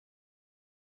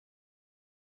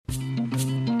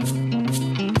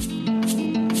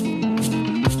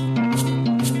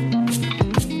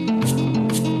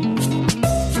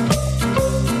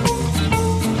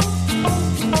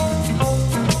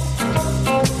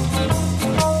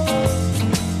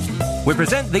We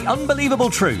present The Unbelievable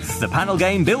Truth, the panel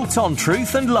game built on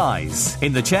truth and lies.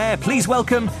 In the chair, please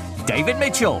welcome David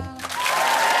Mitchell.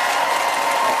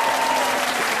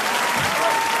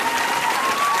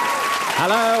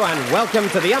 Hello and welcome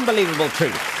to The Unbelievable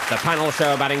Truth, the panel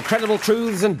show about incredible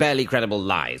truths and barely credible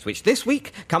lies, which this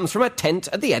week comes from a tent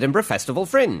at the Edinburgh Festival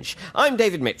Fringe. I'm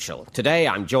David Mitchell. Today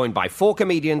I'm joined by 4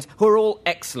 comedians who are all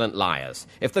excellent liars,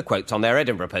 if the quotes on their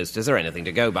Edinburgh posters are anything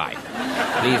to go by.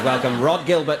 Please welcome Rod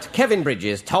Gilbert, Kevin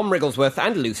Bridges, Tom Wrigglesworth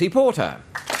and Lucy Porter.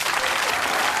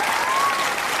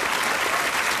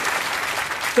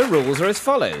 The rules are as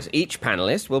follows. Each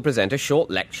panellist will present a short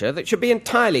lecture that should be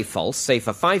entirely false, save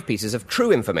for 5 pieces of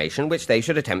true information which they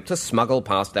should attempt to smuggle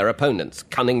past their opponents,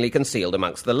 cunningly concealed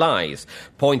amongst the lies.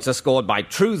 Points are scored by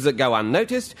truths that go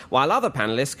unnoticed, while other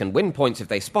panellists can win points if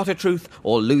they spot a truth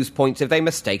or lose points if they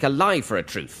mistake a lie for a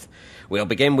truth. We'll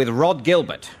begin with Rod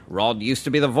Gilbert. Rod used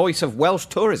to be the voice of Welsh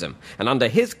tourism, and under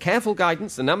his careful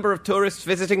guidance, the number of tourists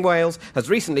visiting Wales has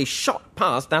recently shot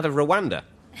past that of Rwanda.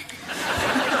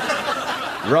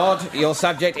 Rod, your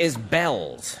subject is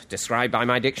bells, described by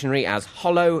my dictionary as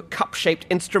hollow, cup-shaped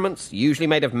instruments, usually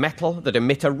made of metal, that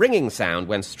emit a ringing sound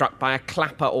when struck by a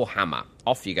clapper or hammer.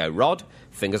 Off you go, Rod.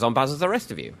 Fingers on buzzers, the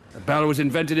rest of you. The bell was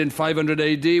invented in 500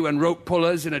 AD when rope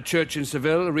pullers in a church in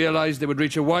Seville realised they would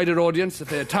reach a wider audience if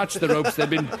they attached the ropes they'd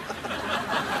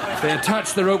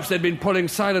been pulling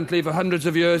silently for hundreds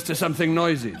of years to something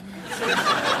noisy.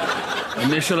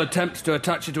 Initial attempts to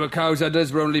attach it to a cow's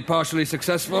udders were only partially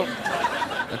successful.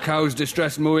 The cow's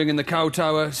distressed mooing in the cow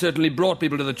tower certainly brought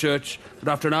people to the church, but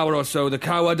after an hour or so, the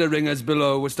cow udder ringers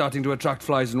below were starting to attract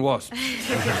flies and wasps.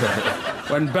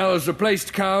 When bells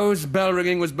replaced cows, bell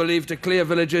ringing was believed to clear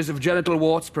villages of genital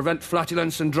warts, prevent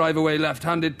flatulence and drive away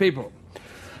left-handed people.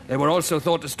 They were also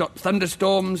thought to stop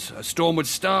thunderstorms. A storm would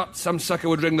start, some sucker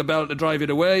would ring the bell to drive it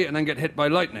away, and then get hit by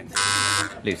lightning.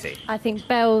 Lucy. I think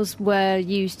bells were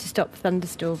used to stop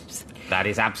thunderstorms. That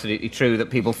is absolutely true that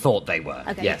people thought they were.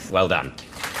 Okay. Yes, well done.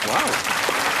 Wow.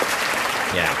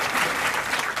 Yeah.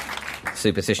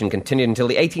 Superstition continued until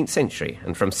the 18th century,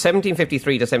 and from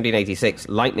 1753 to 1786,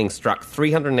 lightning struck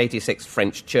 386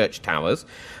 French church towers,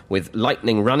 with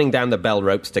lightning running down the bell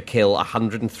ropes to kill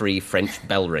 103 French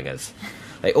bell ringers.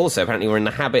 They also apparently were in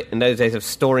the habit in those days of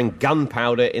storing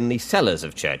gunpowder in the cellars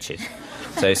of churches.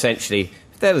 So essentially,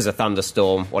 if there was a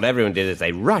thunderstorm, what everyone did is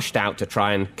they rushed out to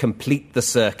try and complete the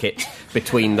circuit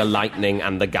between the lightning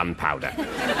and the gunpowder.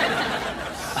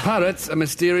 Parrots are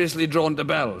mysteriously drawn to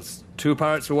bells. 2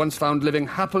 parrots were once found living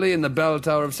happily in the bell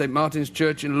tower of St Martin's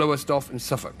Church in Lowestoft in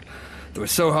Suffolk. They were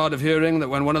so hard of hearing that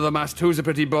when one of them asked, "Who's a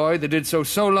pretty boy?" they did so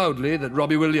loudly that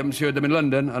Robbie Williams heard them in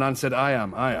London and answered, "I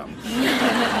am."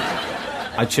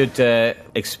 I should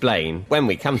explain, when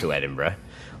we come to Edinburgh,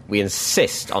 we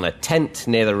insist on a tent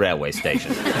near the railway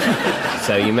station.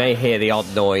 So you may hear the odd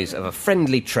noise of a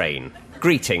friendly train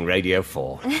greeting Radio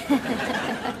 4.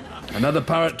 Another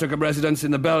parrot took up residence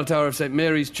in the bell tower of St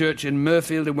Mary's Church in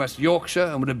Mirfield in West Yorkshire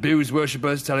and would abuse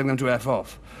worshippers, telling them to F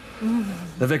off.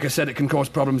 The vicar said it can cause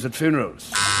problems at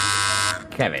funerals.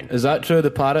 Kevin. Is that true, the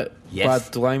parrot? Yes.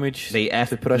 Bad language The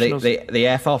F, to parishioners? the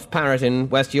F-off parrot in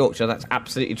West Yorkshire, that's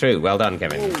absolutely true. Well done,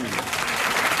 Kevin. Ooh.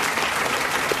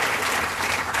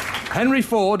 Henry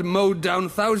Ford mowed down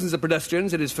thousands of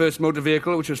pedestrians in his first motor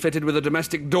vehicle, which was fitted with a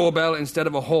domestic doorbell instead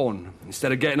of a horn.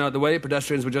 Instead of getting out of the way,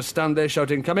 pedestrians would just stand there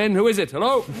shouting, "Come in, who is it?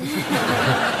 Hello?"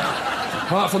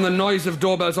 Apart from the noise of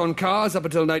doorbells on cars up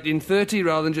until 1930,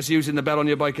 rather than just using the bell on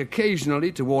your bike occasionally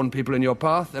to warn people in your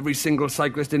path, every single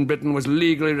cyclist in Britain was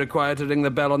legally required to ring the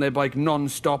bell on their bike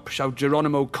non-stop, shout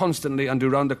Geronimo constantly and do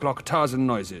round-the-clock Tarzan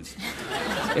noises.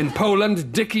 In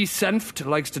Poland, Dickie Senft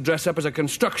likes to dress up as a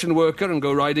construction worker and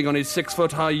go riding on his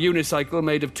 6-foot-high unicycle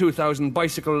made of 2,000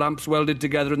 bicycle lamps welded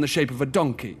together in the shape of a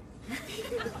donkey.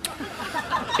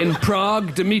 In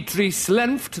Prague, Dmitry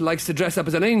Slenft likes to dress up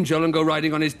as an angel and go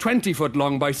riding on his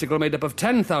 20-foot-long bicycle made up of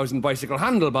 10,000 bicycle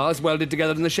handlebars welded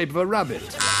together in the shape of a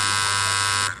rabbit.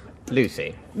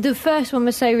 Lucy. The first one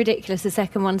was so ridiculous, the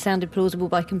second one sounded plausible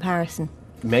by comparison.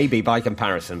 Maybe by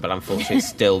comparison, but unfortunately it's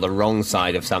still the wrong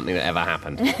side of something that ever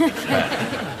happened.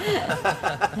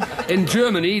 In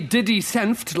Germany, Didi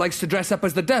Senft likes to dress up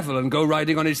as the devil and go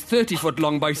riding on his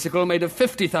 30-foot-long bicycle made of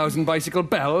 50,000 bicycle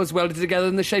bells welded together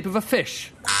in the shape of a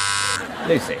fish.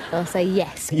 Lucy. I'll say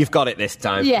yes. You've got it this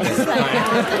time. Yes.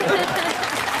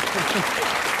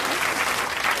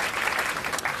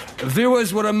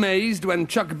 Viewers were amazed when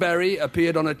Chuck Berry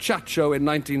appeared on a chat show in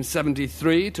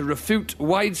 1973 to refute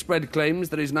widespread claims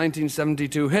that his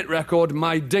 1972 hit record,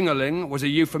 My Ding-a-Ling, was a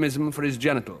euphemism for his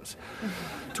genitals.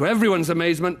 To everyone's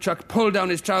amazement, Chuck pulled down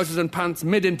his trousers and pants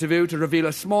mid-interview to reveal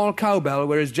a small cowbell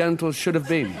where his genitals should have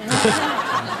been.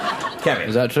 Kevin.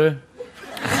 Is that true?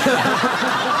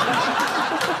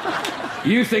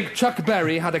 You think Chuck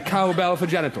Berry had a cowbell for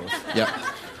genitals? Yeah.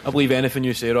 I believe anything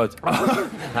you say, Rod.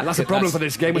 That's a problem for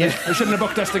this game. We shouldn't have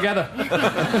booked us together.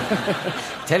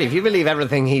 Tell you, if you believe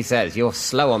everything he says, you're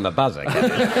slow on the buzzer,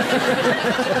 Kevin.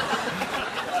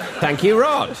 Thank you,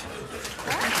 Rod. Most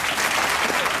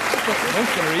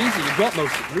of them are easy.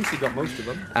 At least you got most of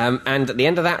them. And at the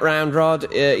end of that round,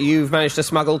 Rod, you've managed to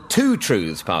smuggle 2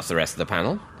 truths past the rest of the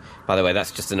panel. By the way,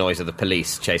 that's just the noise of the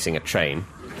police chasing a train.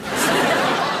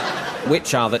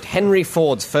 Which are that Henry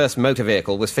Ford's first motor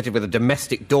vehicle was fitted with a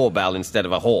domestic doorbell instead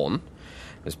of a horn.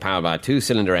 It was powered by a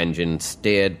 2-cylinder engine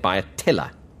steered by a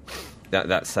tiller.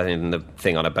 That's in the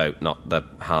thing on a boat, not the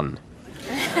Hun.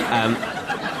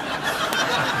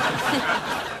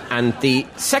 And the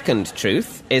second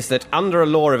truth is that under a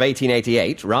law of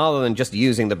 1888, rather than just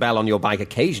using the bell on your bike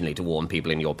occasionally to warn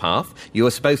people in your path, you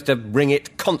were supposed to ring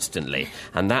it constantly.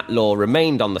 And that law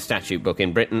remained on the statute book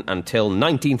in Britain until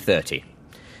 1930.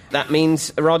 That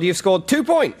means, Rod, you've scored 2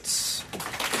 points.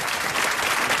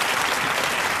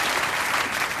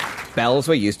 Bells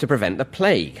were used to prevent the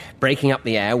plague. Breaking up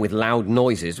the air with loud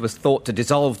noises was thought to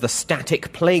dissolve the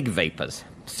static plague vapours.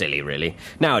 Silly, really.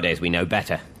 Nowadays we know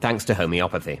better, thanks to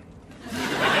homeopathy.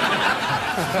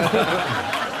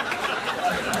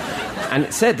 And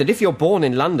it's said that if you're born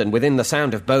in London within the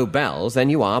sound of Bow Bells, then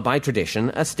you are, by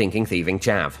tradition, a stinking thieving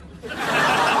chav.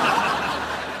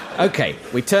 OK,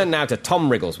 we turn now to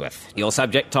Tom Wrigglesworth. Your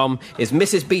subject, Tom, is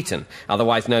Mrs. Beeton,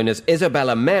 otherwise known as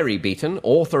Isabella Mary Beeton,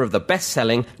 author of the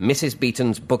best-selling Mrs.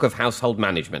 Beeton's Book of Household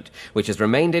Management, which has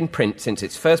remained in print since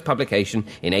its first publication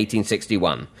in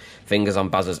 1861. Fingers on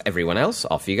buzzers, everyone else.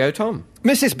 Off you go, Tom.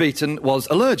 Mrs. Beeton was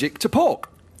allergic to pork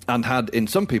and had, in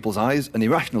some people's eyes, an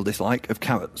irrational dislike of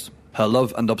carrots. Her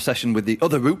love and obsession with the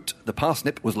other root, the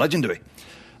parsnip, was legendary.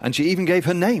 And she even gave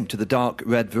her name to the dark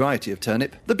red variety of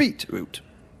turnip, the beetroot.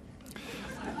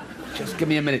 Just give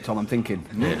me a minute, Tom, I'm thinking.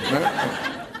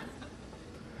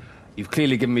 You've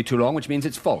clearly given me too long, which means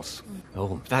it's false.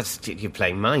 Oh, you're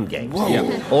playing mind games.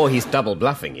 Yeah. Or he's double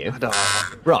bluffing you.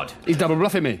 Rod. He's double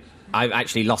bluffing me. I've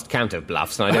actually lost count of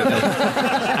bluffs, and I don't know.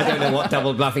 I don't know what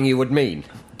double bluffing you would mean.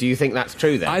 Do you think that's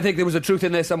true, then? I think there was a truth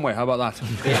in there somewhere. How about that?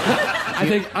 I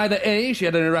think either A, she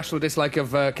had an irrational dislike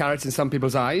of carrots in some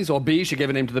people's eyes, or B, she gave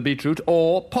a name to the beetroot,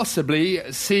 or possibly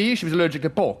C, she was allergic to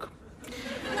pork.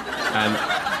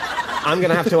 I'm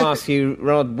going to have to ask you,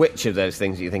 Rod, which of those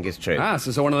things you think is true.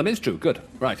 So one of them is true. Good.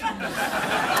 Right.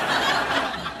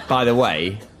 By the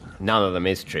way, none of them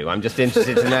is true. I'm just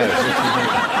interested to know.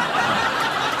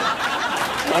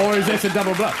 Or is this a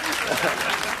double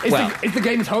bluff? Is the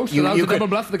game's host allowed to double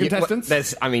bluff the contestants?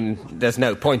 There's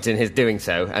no point in his doing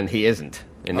so, and he isn't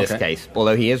in this case.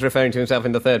 Although he is referring to himself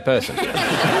in the third person.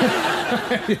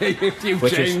 You've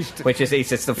changed. Which is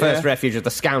it's the first refuge of the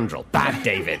scoundrel. Bad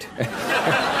David.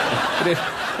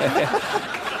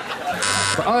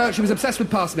 She was obsessed with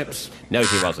parsnips. No,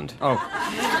 she wasn't. Oh.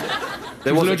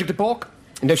 She was allergic to pork?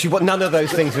 No, none of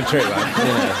those things were true.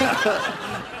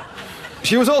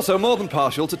 She was also more than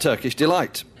partial to Turkish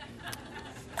delight.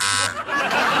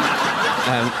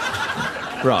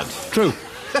 Rod. True.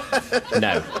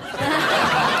 No.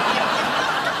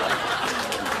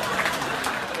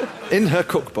 In her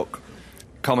cookbook,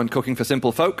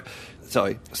 Simple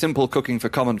Cooking for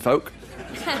Common Folk,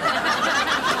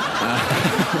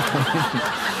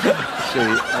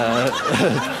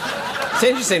 It's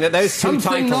interesting that those two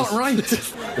Something titles... not right.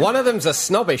 One of them's a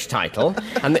snobbish title,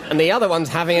 and the other one's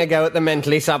having a go at the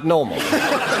mentally subnormal.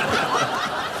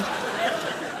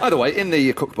 Either way, in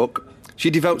the cookbook, she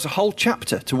devotes a whole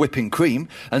chapter to whipping cream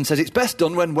and says it's best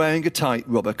done when wearing a tight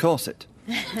rubber corset.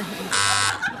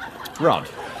 Rod.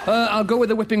 I'll go with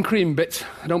the whipping cream bit.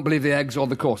 I don't believe the eggs or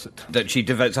the corset. That she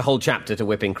devotes a whole chapter to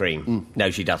whipping cream. No,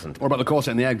 she doesn't. What about the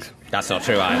corset and the eggs? That's not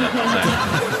true either. No.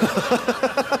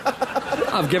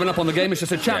 I've given up on the game. It's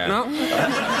just a chat now.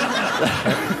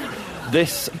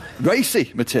 This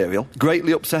racy material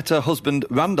greatly upset her husband,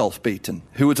 Randolph Beeton,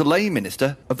 who was a lay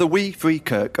minister of the Wee Free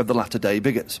Kirk of the Latter-day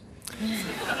Bigots.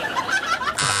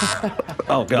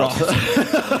 Oh, God.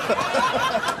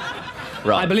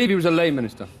 Right. I believe he was a lay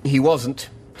minister. He wasn't.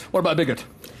 What about a bigot?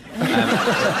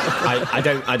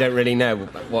 I don't really know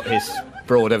what his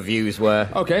broader views were.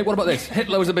 OK, what about this?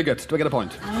 Hitler was a bigot. Do I get a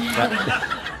point?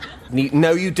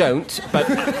 No, you don't, but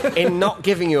in not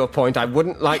giving you a point, I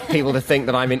wouldn't like people to think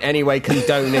that I'm in any way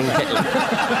condoning Hitler.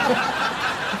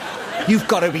 You've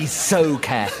got to be so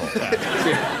careful.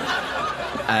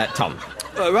 Tom.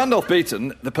 Randolph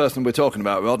Beeton, the person we're talking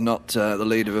about, Rod, not the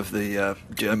leader of the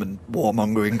German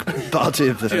warmongering party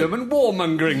of the... German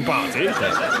warmongering party?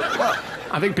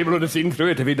 I think people would have seen through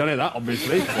it if he'd done it that,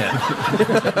 obviously.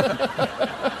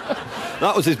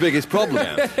 That was his biggest problem.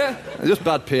 Just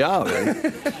bad PR,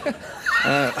 really.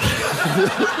 I'd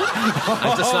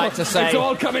just like to say... It's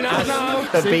all coming out now!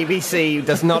 The BBC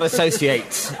does not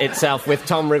associate itself with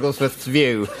Tom Wrigglesworth's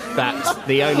view that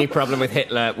the only problem with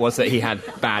Hitler was that he had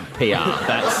bad PR.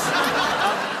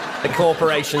 The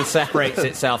corporation separates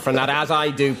itself from that, as I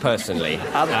do personally.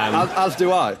 As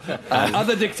do I.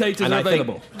 Other dictators and are I think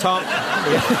available. Tom...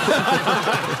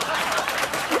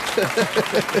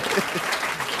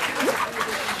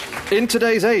 In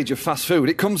today's age of fast food,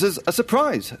 it comes as a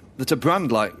surprise that a brand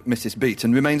like Mrs.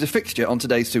 Beaton remains a fixture on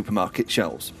today's supermarket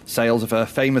shelves. Sales of her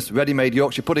famous ready-made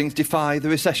Yorkshire puddings defy the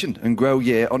recession and grow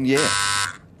year on year.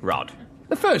 Rod.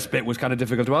 The first bit was kind of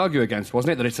difficult to argue against,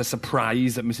 wasn't it? That it's a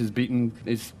surprise that Mrs. Beaton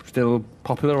is still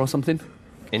popular or something?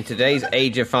 In today's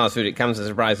age of fast food, it comes as a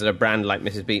surprise that a brand like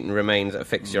Mrs. Beaton remains a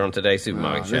fixture on today's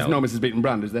supermarket There's shelves. no Mrs. Beaton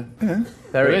brand, is there? Yeah.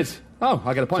 There is. Oh,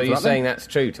 I get a point So for you're that, saying then. that's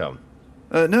true, Tom?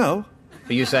 No.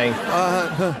 Are you saying...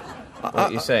 what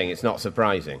are you saying? It's not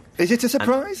surprising. Is it a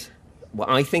surprise? Well,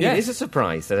 I think Yes. it is a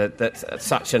surprise that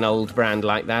such an old brand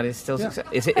like that is still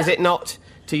successful. Is it not,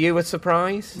 to you, a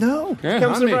surprise? No. Yeah,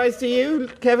 Comes I mean- surprise to you,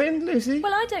 Kevin, Lucy?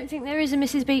 Well, I don't think there is a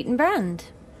Mrs. Beaton brand.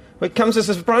 Well, it comes as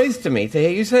a surprise to me to hear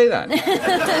you say that.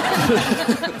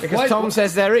 Because Why- Tom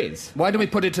says there is. Why don't we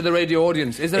put it to the radio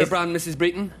audience? Is there a brand Mrs.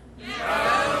 Beaton?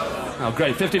 Oh,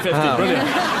 great. 50-50. Brilliant.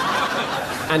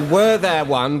 And were there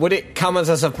one, would it come as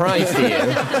a surprise to you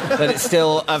that it's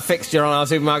still a fixture on our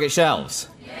supermarket shelves?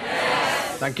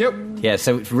 Thank you. Yeah,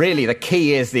 so it's really the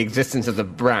key is the existence of the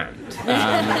brand.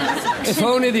 If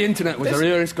only the internet was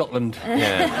here in Scotland.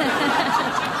 Yeah.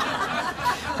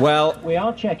 Well, We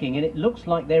are checking, and it looks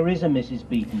like there is a Mrs.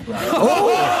 Beaton brand.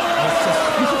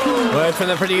 word from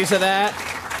the producer there.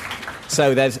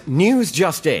 So there's news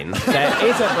just in. There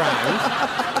is a brand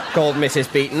called Mrs.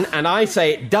 Beaton, and I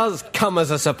say it does come as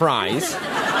a surprise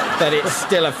that it's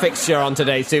still a fixture on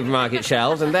today's supermarket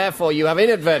shelves, and therefore you have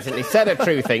inadvertently said a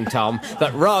true thing, Tom,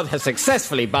 that Rod has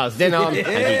successfully buzzed in on, and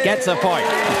he gets a point.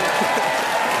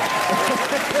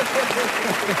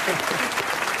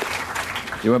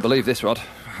 You won't believe this, Rod.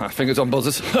 Fingers on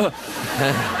buzzers.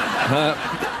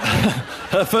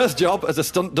 Her first job as a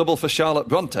stunt double for Charlotte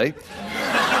Bronte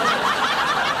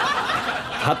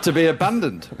had to be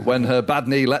abandoned when her bad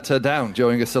knee let her down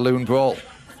during a saloon brawl.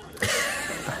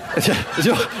 Is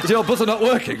your buzzer not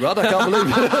working, Rod? I can't believe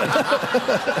it.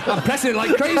 I'm pressing it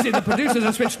like crazy. The producers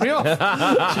have switched me off.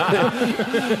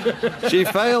 She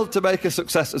failed to make a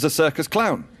success as a circus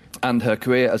clown, and her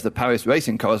career as the Paris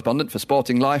racing correspondent for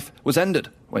Sporting Life was ended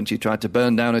when she tried to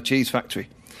burn down a cheese factory.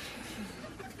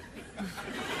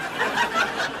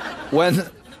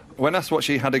 When asked what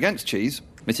she had against cheese,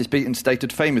 Mrs. Beaton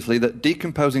stated famously that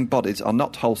decomposing bodies are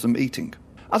not wholesome eating.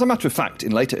 As a matter of fact,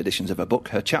 in later editions of her book,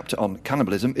 her chapter on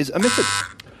cannibalism is omitted.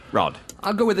 Rod,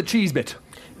 I'll go with the cheese bit.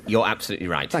 you're absolutely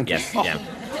right. Thank you. Yes, yeah.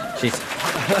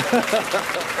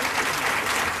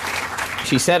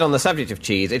 She said on the subject of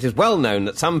cheese, it is well known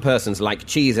that some persons like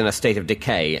cheese in a state of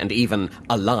decay and even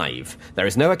alive. There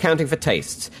is no accounting for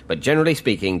tastes, but generally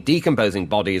speaking, decomposing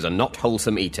bodies are not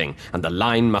wholesome eating, and the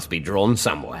line must be drawn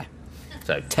somewhere.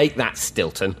 So take that,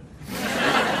 Stilton.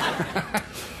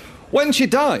 When she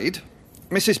died,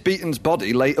 Mrs. Beaton's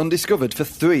body lay undiscovered for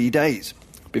 3 days,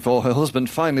 before her husband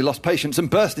finally lost patience and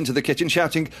burst into the kitchen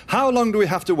shouting, "How long do we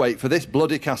have to wait for this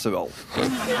bloody casserole?"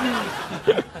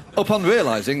 Upon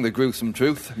realising the gruesome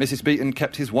truth, Mrs. Beaton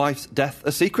kept his wife's death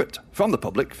a secret from the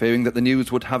public, fearing that the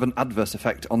news would have an adverse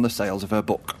effect on the sales of her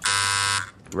book.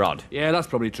 Rod. Yeah, that's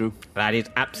probably true. That is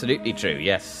absolutely true,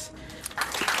 yes.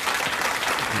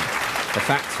 The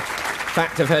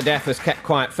fact of her death was kept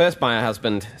quiet first by her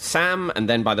husband, Sam, and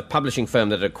then by the publishing firm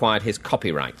that had acquired his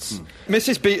copyrights.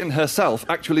 Mrs. Beaton herself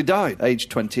actually died, aged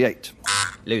 28.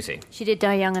 Lucy. She did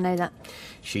die young, I know that.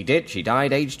 She did. She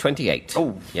died aged 28.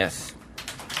 Oh. Yes.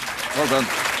 Well done.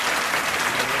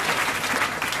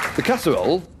 The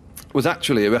casserole was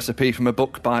actually a recipe from a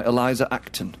book by Eliza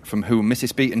Acton, from whom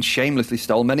Mrs. Beaton shamelessly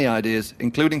stole many ideas,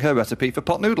 including her recipe for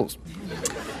pot noodles.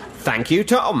 Thank you,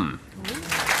 Tom.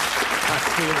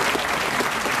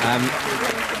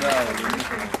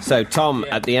 So, Tom,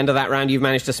 at the end of that round, you've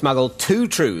managed to smuggle 2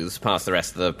 truths past the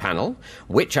rest of the panel,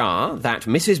 which are that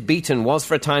Mrs. Beaton was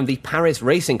for a time the Paris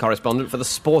racing correspondent for the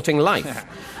Sporting Life,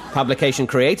 publication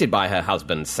created by her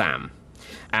husband, Sam.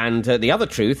 And the other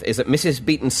truth is that Mrs.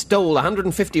 Beaton stole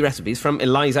 150 recipes from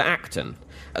Eliza Acton,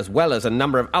 as well as a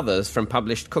number of others from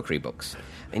published cookery books.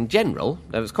 in general,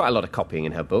 there was quite a lot of copying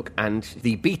in her book, and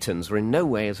the Beatons were in no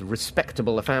way as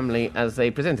respectable a family as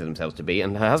they presented themselves to be,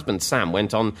 and her husband Sam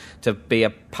went on to be a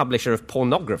publisher of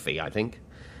pornography, I think.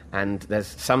 And there's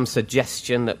some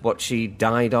suggestion that what she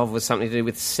died of was something to do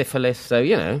with syphilis, so,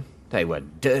 you know, they were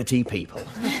dirty people.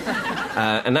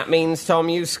 And that means, Tom,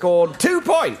 you scored 2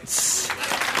 points.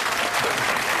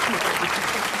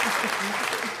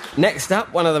 Next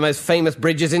up, one of the most famous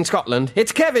bridges in Scotland.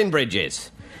 It's Kevin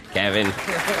Bridges. Kevin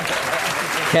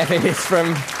is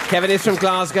from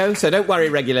Glasgow, so don't worry,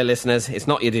 regular listeners, it's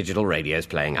not your digital radios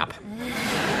playing up.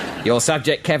 Your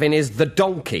subject, Kevin, is the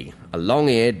donkey, a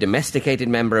long-eared, domesticated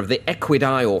member of the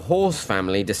equidae or horse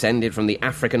family descended from the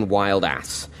African wild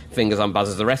ass. Fingers on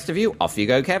buzzers, the rest of you. Off you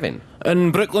go, Kevin.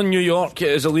 In Brooklyn, New York, it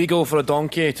is illegal for a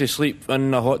donkey to sleep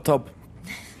in a hot tub.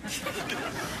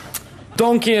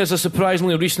 Donkey is a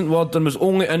surprisingly recent word and was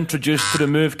only introduced to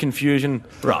remove confusion.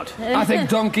 Rod. I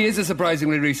think donkey is a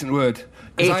surprisingly recent word.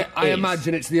 I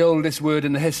imagine it's the oldest word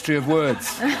in the history of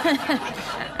words.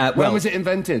 When was it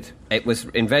invented? It was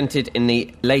invented in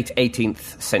the late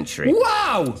 18th century.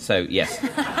 Wow! So, yes.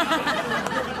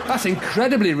 That's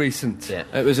incredibly recent. Yeah.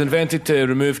 It was invented to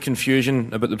remove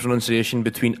confusion about the pronunciation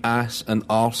between ass and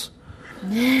arse.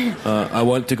 I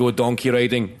want to go donkey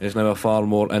riding is now a far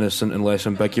more innocent and less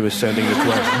ambiguous sounding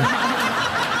request.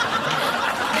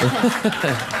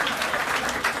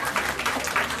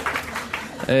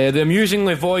 The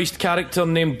amusingly voiced character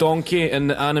named Donkey in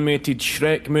the animated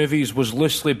Shrek movies was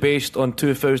loosely based on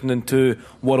 2002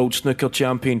 World Snooker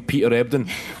Champion Peter Ebdon.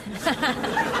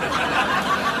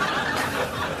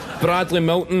 Bradley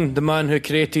Milton, the man who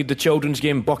created the children's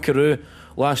game Buckaroo,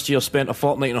 last year spent a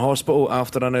fortnight in hospital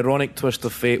after an ironic twist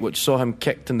of fate which saw him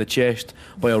kicked in the chest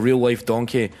by a real-life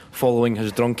donkey following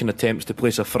his drunken attempts to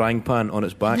place a frying pan on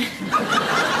its back.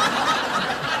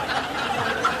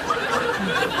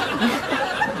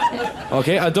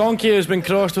 Okay, a donkey has been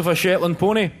crossed with a Shetland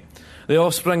pony. The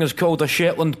offspring is called a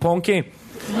Shetland Ponky.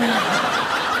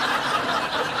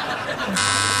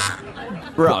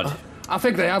 Rod. I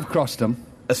think they have crossed them.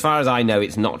 As far as I know,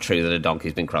 it's not true that a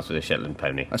donkey's been crossed with a Shetland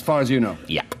pony. As far as you know.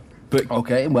 Yep. But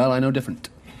okay, well, I know different.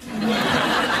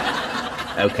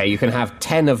 Okay, you can have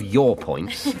 10 of your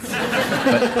points,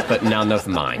 but none of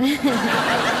mine.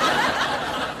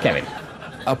 Kevin.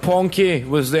 A Ponky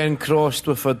was then crossed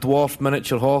with a dwarf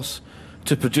miniature horse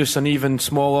to produce an even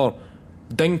smaller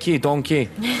dinky donkey.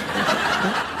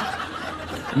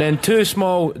 And then 2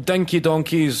 small dinky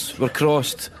donkeys were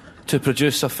crossed to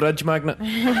produce a fridge magnet.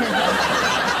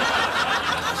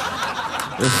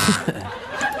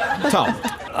 Tom.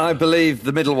 I believe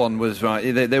the middle one was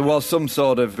right. There was some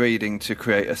sort of breeding to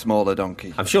create a smaller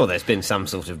donkey. I'm sure there's been some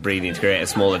sort of breeding to create a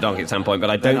smaller donkey at some point, but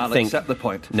I don't think... accept the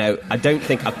point. No, I don't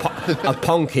think a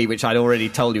ponky, which I'd already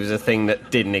told you was a thing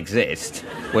that didn't exist,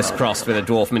 was crossed with a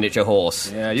dwarf miniature horse.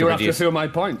 Yeah, you were after a few of my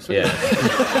points. Yeah.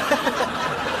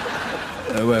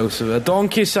 So a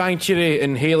donkey sanctuary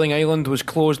in Hailing Island was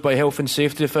closed by health and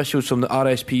safety officials from the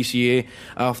RSPCA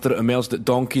after it emerged that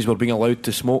donkeys were being allowed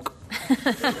to smoke.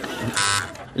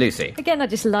 Lucy. Again, I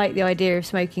just like the idea of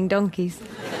smoking donkeys.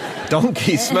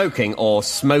 Donkeys smoking or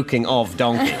smoking of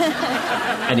donkeys?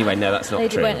 Anyway, no, that's not They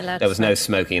true. weren't allowed There to was no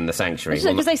smoking in the sanctuary.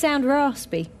 Because they sound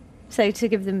raspy. So to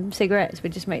give them cigarettes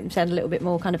would just make them sound a little bit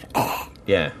more kind of...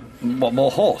 Yeah. What,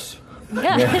 more horse?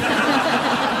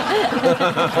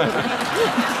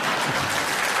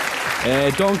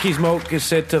 Donkey's milk is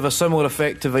said to have a similar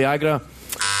effect to Viagra.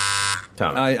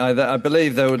 I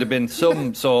believe there would have been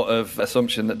some sort of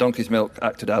assumption that donkey's milk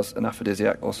acted as an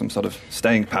aphrodisiac or some sort of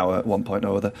staying power at one point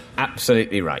or other.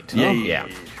 Absolutely right. Yeah.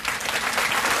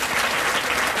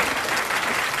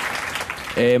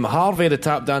 Harvey, the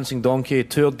tap-dancing donkey,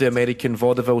 toured the American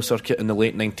vaudeville circuit in the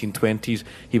late 1920s.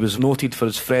 He was noted for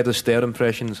his Fred Astaire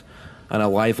impressions and a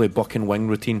lively buck and wing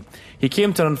routine. He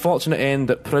came to an unfortunate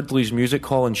end at Pridley's Music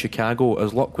Hall in Chicago.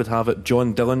 As luck would have it,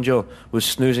 John Dillinger was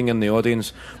snoozing in the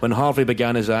audience when Harvey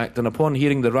began his act, and upon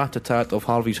hearing the rat-a-tat of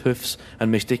Harvey's hoofs and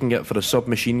mistaking it for a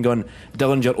submachine gun,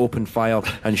 Dillinger opened fire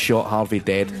and shot Harvey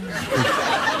dead.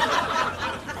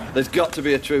 There's got to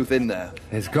be a truth in there.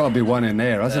 There's got to be one in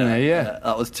there, hasn't there? Yeah.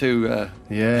 That was too...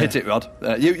 yeah. Hit it, Rod.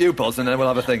 You buzz, and then we'll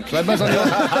have a think. Red buzz on your...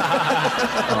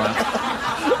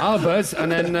 I'll buzz,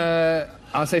 and then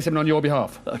I'll say something on your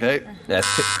behalf. Okay.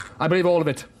 I believe all of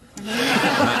it.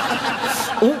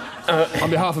 On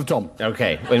behalf of Tom.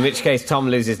 Okay, in which case Tom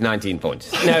loses 19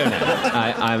 points. No.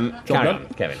 Carry on,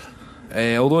 Kevin.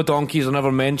 Although donkeys are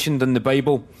never mentioned in the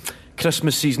Bible,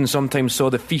 Christmas season sometimes saw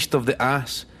the Feast of the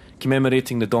Ass,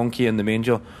 commemorating the donkey in the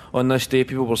manger. On this day,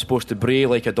 people were supposed to bray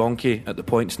like a donkey at the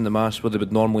points in the Mass where they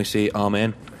would normally say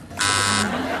Amen.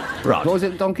 Right. What was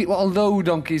it, donkey? Well, although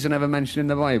donkeys are never mentioned in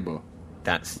the Bible.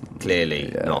 That's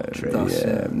clearly not true.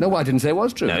 No, I didn't say it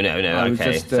was true. No, I was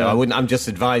okay. just, So I'm just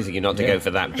advising you not to go for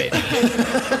that bit.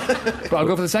 But I'll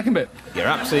go for the second bit. You're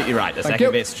absolutely right. The Thank second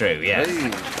you. bit's true, yes.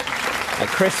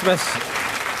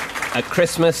 At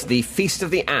Christmas, the Feast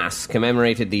of the Ass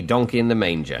commemorated the donkey in the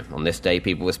manger. On this day,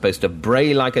 people were supposed to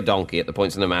bray like a donkey at the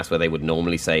points in the Mass where they would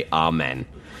normally say Amen.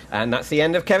 And that's the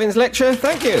end of Kevin's lecture.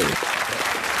 Thank you.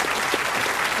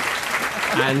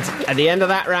 And at the end of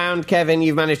that round, Kevin,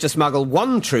 you've managed to smuggle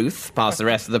one truth past the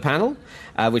rest of the panel,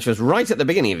 which was right at the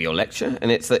beginning of your lecture,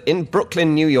 and it's that in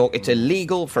Brooklyn, New York, it's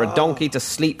illegal for a donkey to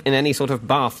sleep in any sort of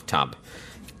bathtub.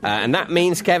 And that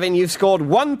means, Kevin, you've scored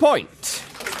 1 point.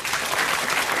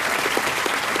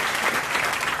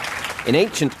 In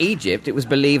ancient Egypt, it was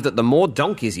believed that the more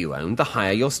donkeys you owned, the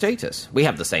higher your status. We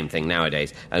have the same thing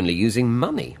nowadays, only using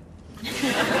money.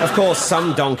 Of course,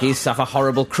 some donkeys suffer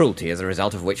horrible cruelty, as a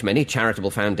result of which many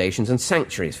charitable foundations and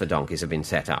sanctuaries for donkeys have been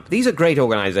set up. These are great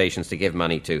organisations to give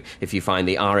money to if you find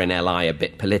the RNLI a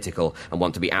bit political and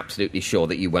want to be absolutely sure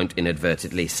that you won't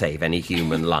inadvertently save any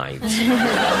human lives.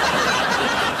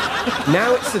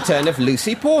 Now it's the turn of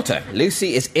Lucy Porter.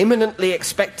 Lucy is imminently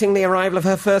expecting the arrival of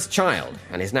her first child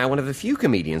and is now one of the few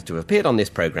comedians to have appeared on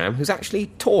this programme who's actually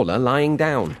taller lying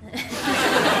down.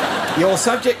 Your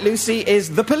subject, Lucy,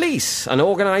 is the police, an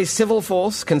organised civil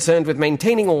force concerned with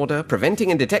maintaining order,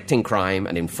 preventing and detecting crime,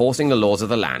 and enforcing the laws of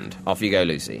the land. Off you go,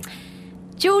 Lucy.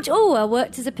 George Orwell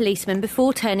worked as a policeman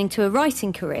before turning to a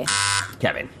writing career.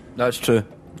 Kevin. That's true.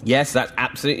 Yes, that's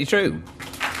absolutely true.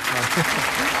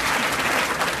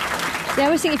 Yeah, I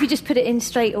always think if you just put it in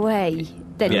straight away,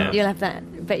 then you'll have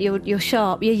that. But you're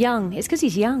sharp, you're young. It's because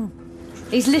he's young.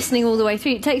 He's listening all the way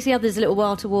through. It takes the others a little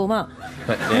while to warm up.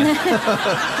 But,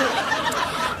 yeah.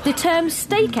 The term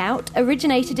stakeout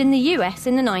originated in the US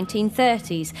in the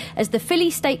 1930s, as the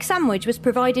Philly steak sandwich was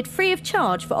provided free of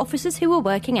charge for officers who were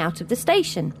working out of the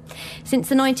station. Since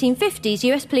the 1950s,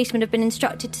 US policemen have been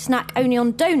instructed to snack only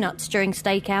on donuts during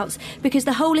stakeouts because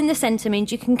the hole in the centre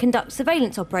means you can conduct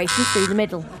surveillance operations through the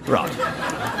middle. Right.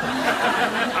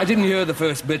 I didn't hear the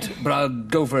first bit, but I'll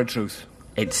go for a truth.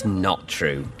 It's not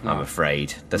true, I'm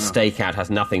afraid. The stakeout has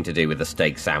nothing to do with the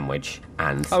steak sandwich.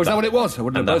 And Oh, is that what it was? I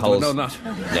wouldn't have known that.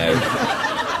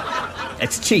 No.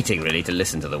 It's cheating, really, to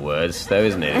listen to the words, though,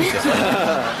 isn't it? It's just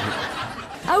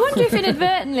I wonder if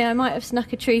inadvertently I might have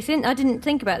snuck a truth in. I didn't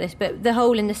think about this, but the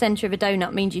hole in the centre of a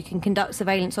donut means you can conduct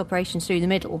surveillance operations through the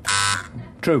middle.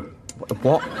 True.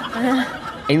 What?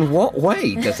 In what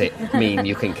way does it mean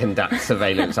you can conduct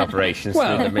surveillance operations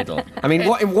through the middle? I mean,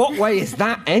 in what way is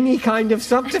that any kind of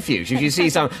subterfuge? If you see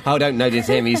don't notice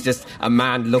him, he's just a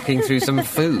man looking through some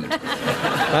food.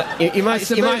 You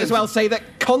might as well say that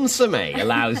consommé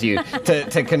allows you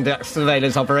to conduct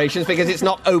surveillance operations because it's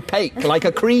not opaque like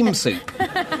a cream soup.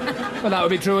 Well, that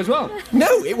would be true as well.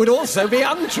 No, it would also be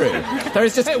untrue. There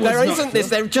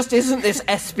just isn't this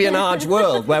espionage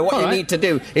world where what you need to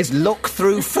do is look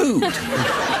through food.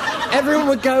 Everyone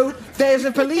would go, there's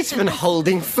a policeman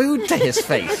holding food to his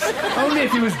face. Only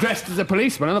if he was dressed as a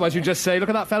policeman, otherwise you'd just say, look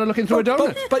at that fella looking through a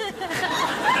donut.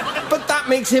 But that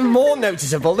makes him more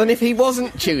noticeable than if he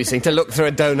wasn't choosing to look through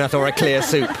a donut or a clear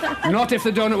soup. Not if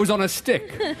the donut was on a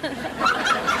stick.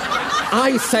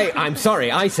 I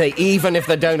say even if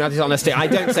the donut is on a stick. I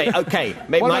don't say, OK, it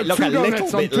might look a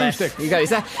little bit less. You go, is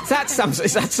that some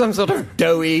sort of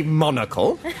doughy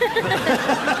monocle?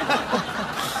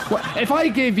 Well, if I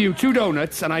gave you 2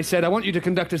 donuts and I said, I want you to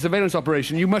conduct a surveillance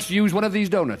operation, you must use one of these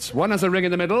donuts. One has a ring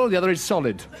in the middle, the other is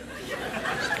solid.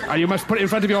 And you must put it in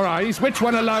front of your eyes. Which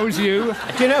one allows you...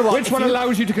 Do you know what? Which one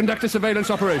allows you to conduct a surveillance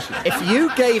operation? If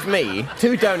you gave me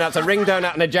 2 donuts, a ring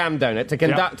donut and a jam donut, to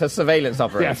conduct a surveillance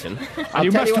operation... Yes. And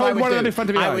you must hold one of them in front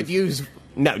of your eyes. I would use...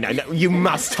 No, you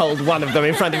must hold one of them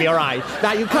in front of your eye.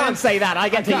 Now, you can't say that. I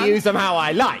get to use them how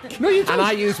I like. No, you don't. And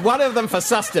I use one of them for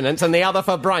sustenance and the other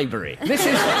for bribery. This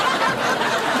is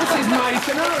my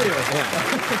scenario.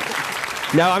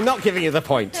 No, I'm not giving you the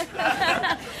point.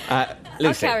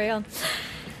 Lucy. I'll carry on.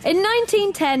 In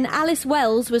 1910, Alice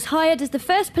Wells was hired as the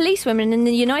first policewoman in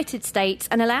the United States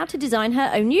and allowed to design her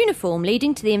own uniform,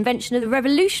 leading to the invention of the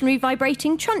revolutionary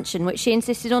vibrating truncheon, which she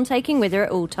insisted on taking with her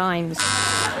at all times.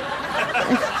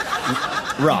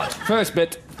 Rod. First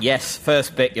bit. Yes,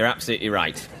 first bit, you're absolutely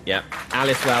right. Yeah.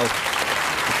 Alice Wells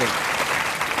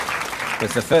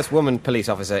was the first woman police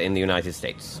officer in the United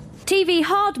States. TV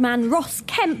hardman Ross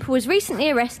Kemp was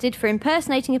recently arrested for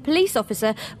impersonating a police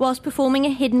officer whilst performing a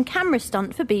hidden camera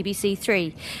stunt for BBC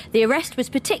Three. The arrest was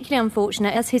particularly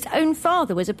unfortunate as his own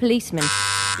father was a policeman.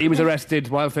 He was arrested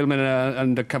while filming an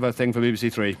undercover thing for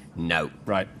BBC Three. No.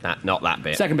 Right. Not that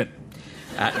bit. Second bit.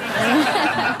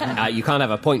 You can't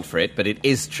have a point for it, but it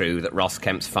is true that Ross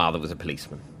Kemp's father was a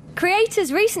policeman.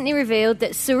 Creators recently revealed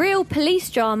that surreal police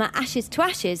drama Ashes to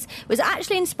Ashes was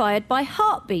actually inspired by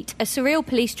Heartbeat, a surreal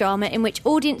police drama in which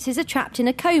audiences are trapped in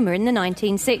a coma in the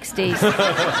 1960s.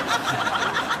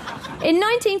 In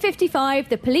 1955,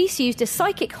 the police used a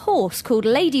psychic horse called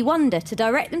Lady Wonder to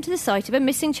direct them to the site of a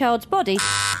missing child's body.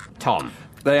 Tom.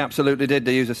 They absolutely did.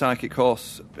 They used a psychic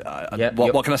horse. Yeah,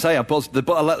 what can I say? I buzzed.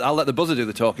 I'll let the buzzer do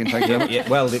the talking. Thank you. Yeah,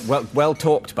 well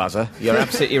talked, Buzzer. You're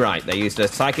absolutely right. They used a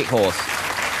psychic horse.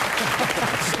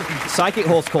 Psychic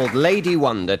horse called Lady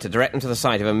Wonder to direct them to the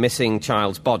site of a missing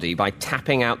child's body by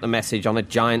tapping out the message on a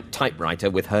giant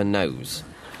typewriter with her nose.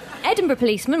 Edinburgh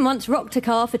policemen once rocked a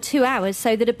car for 2 hours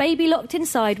so that a baby locked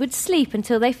inside would sleep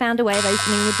until they found a way of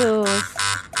opening the doors.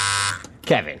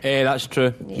 Kevin. That's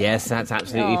true. Yes, that's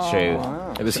absolutely true.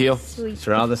 Wow. It was here. It's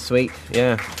rather sweet,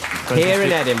 yeah. Here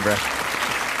in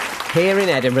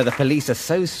Edinburgh, the police are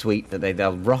so sweet that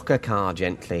they'll rock a car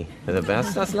gently.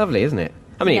 That's lovely, isn't it?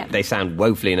 I mean, They sound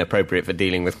woefully inappropriate for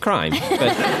dealing with crime.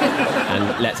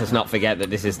 And let's us not forget that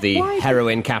this is the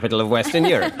heroin capital of Western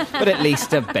Europe. But at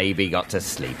least a baby got to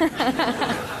sleep.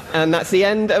 And that's the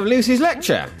end of Lucy's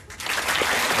lecture.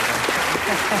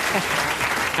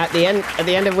 At the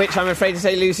end of which, I'm afraid to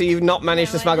say, Lucy, you've not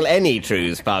managed to smuggle any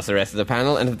truths past the rest of the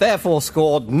panel and have therefore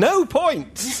scored no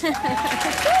points.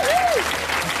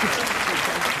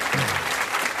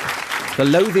 The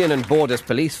Lothian and Borders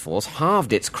Police Force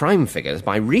halved its crime figures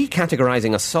by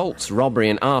recategorising assaults, robbery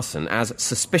and arson as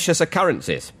suspicious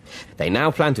occurrences. They now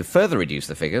plan to further reduce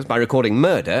the figures by recording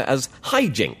murder as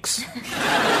hijinks.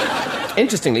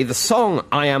 Interestingly, the song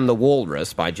I Am the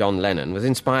Walrus by John Lennon was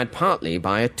inspired partly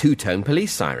by a two-tone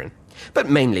police siren, but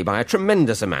mainly by a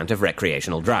tremendous amount of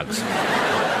recreational drugs.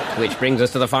 Which brings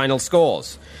us to the final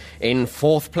scores. In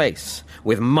fourth place,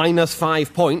 with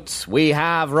 -5 points, we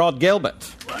have Rod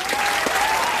Gilbert.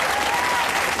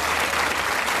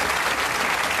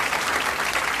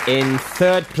 In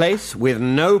third place, with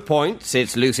no points,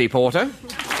 it's Lucy Porter.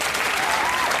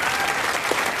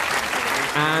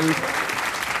 And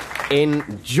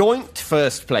in joint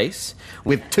first place,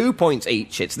 with 2 points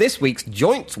each, it's this week's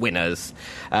joint winners,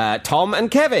 Tom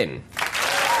and Kevin.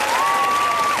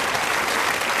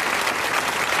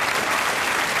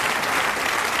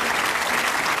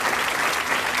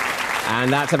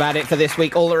 And that's about it for this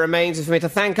week. All that remains is for me to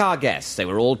thank our guests. They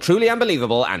were all truly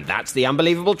unbelievable, and that's the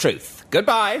unbelievable truth.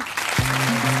 Goodbye.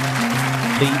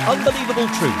 The Unbelievable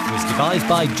Truth was devised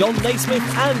by John Naismith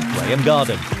and Graham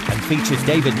Garden and featured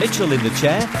David Mitchell in the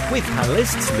chair with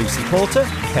panellists Lucy Porter,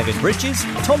 Kevin Bridges,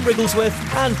 Tom Wrigglesworth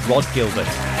and Rod Gilbert.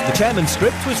 The chairman's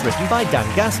script was written by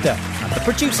Dan Gaster and the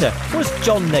producer was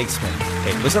John Naismith.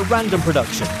 It was a random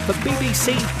production for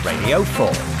BBC Radio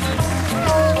 4.